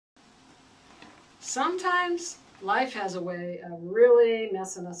Sometimes life has a way of really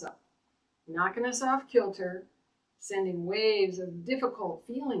messing us up, knocking us off kilter, sending waves of difficult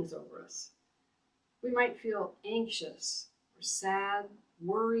feelings over us. We might feel anxious or sad,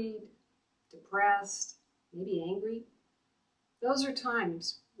 worried, depressed, maybe angry. Those are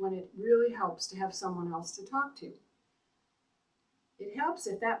times when it really helps to have someone else to talk to. It helps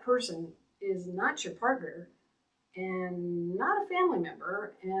if that person is not your partner and not a family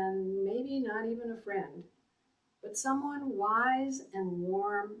member and maybe not even a friend, but someone wise and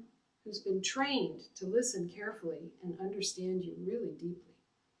warm who's been trained to listen carefully and understand you really deeply.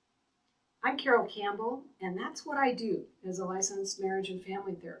 I'm Carol Campbell, and that's what I do as a licensed marriage and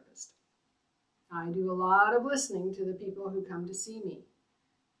family therapist. I do a lot of listening to the people who come to see me.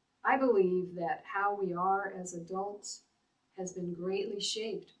 I believe that how we are as adults has been greatly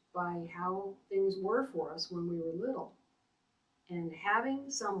shaped by how things were for us when we were little. And having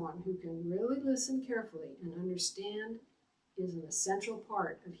someone who can really listen carefully and understand is an essential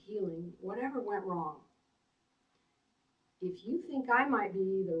part of healing whatever went wrong. If you think I might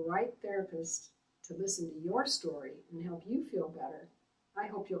be the right therapist to listen to your story and help you feel better, I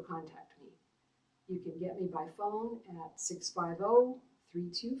hope you'll contact me. You can get me by phone at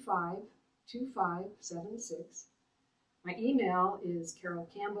 650-325-2576. My email is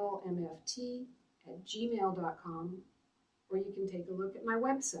carolcampbellmft@gmail.com, or you can take a look at my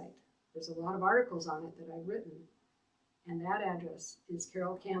website. There's a lot of articles on it that I've written, and that address is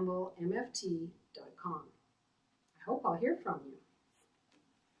carolcampbellmft.com. I hope I'll hear from you.